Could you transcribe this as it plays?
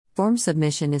Form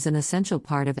submission is an essential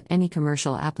part of any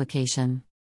commercial application.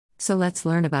 So let's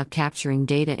learn about capturing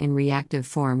data in reactive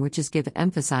form, which is give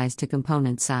emphasis to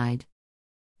component side.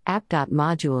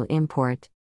 App.module import.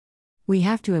 We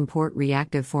have to import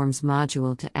reactive forms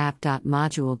module to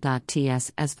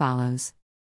app.module.ts as follows.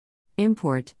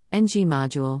 Import ng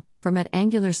module from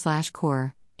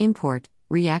 @angular/core. Import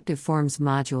reactive forms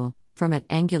module from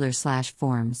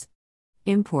 @angular/forms.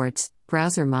 Imports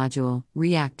browser module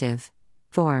reactive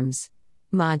forms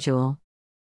module.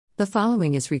 The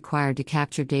following is required to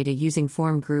capture data using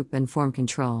form group and form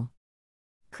control.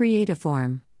 Create a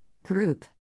form group.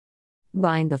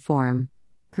 Bind the form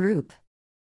group.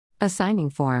 Assigning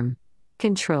form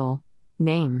control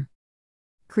name.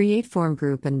 Create form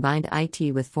group and bind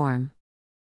it with form.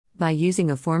 By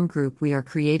using a form group, we are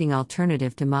creating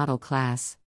alternative to model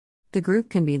class. The group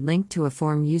can be linked to a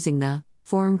form using the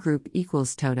form group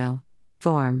equals Todo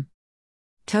form.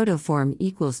 Todo form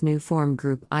equals new form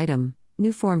group item,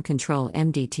 new form control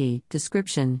MDT,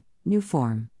 description, new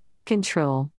form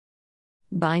control.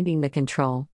 Binding the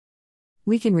control.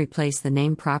 We can replace the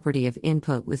name property of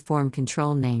input with form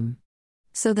control name,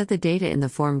 so that the data in the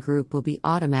form group will be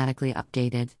automatically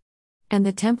updated. And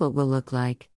the template will look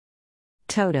like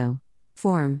Todo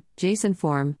form, JSON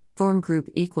form group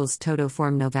equals Todo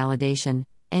form no validation,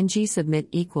 ng submit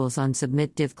equals on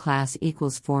submit div class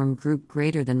equals form group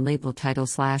greater than label title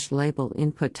 / label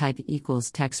input type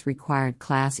equals text required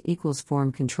class equals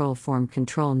form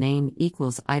control name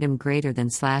equals item greater than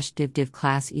 / div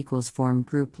class equals form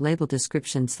group label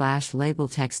description / label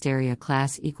text area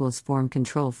class equals form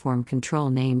control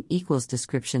name equals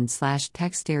description /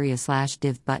 text area /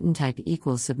 div button type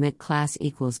equals submit class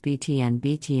equals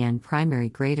btn primary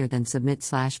greater than submit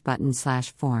 / button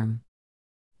 / form.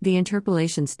 The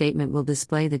interpolation statement will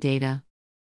display the data.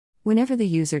 Whenever the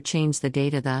user changes the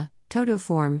data, the Todo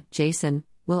form, JSON,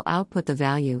 will output the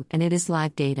value and it is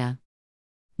live data.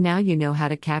 Now you know how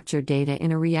to capture data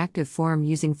in a reactive form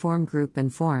using form group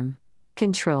and form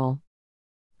control.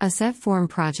 A set form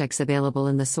projects available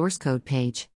in the source code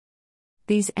page.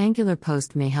 These Angular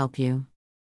posts may help you.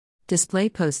 Display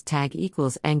post tag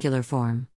equals Angular form.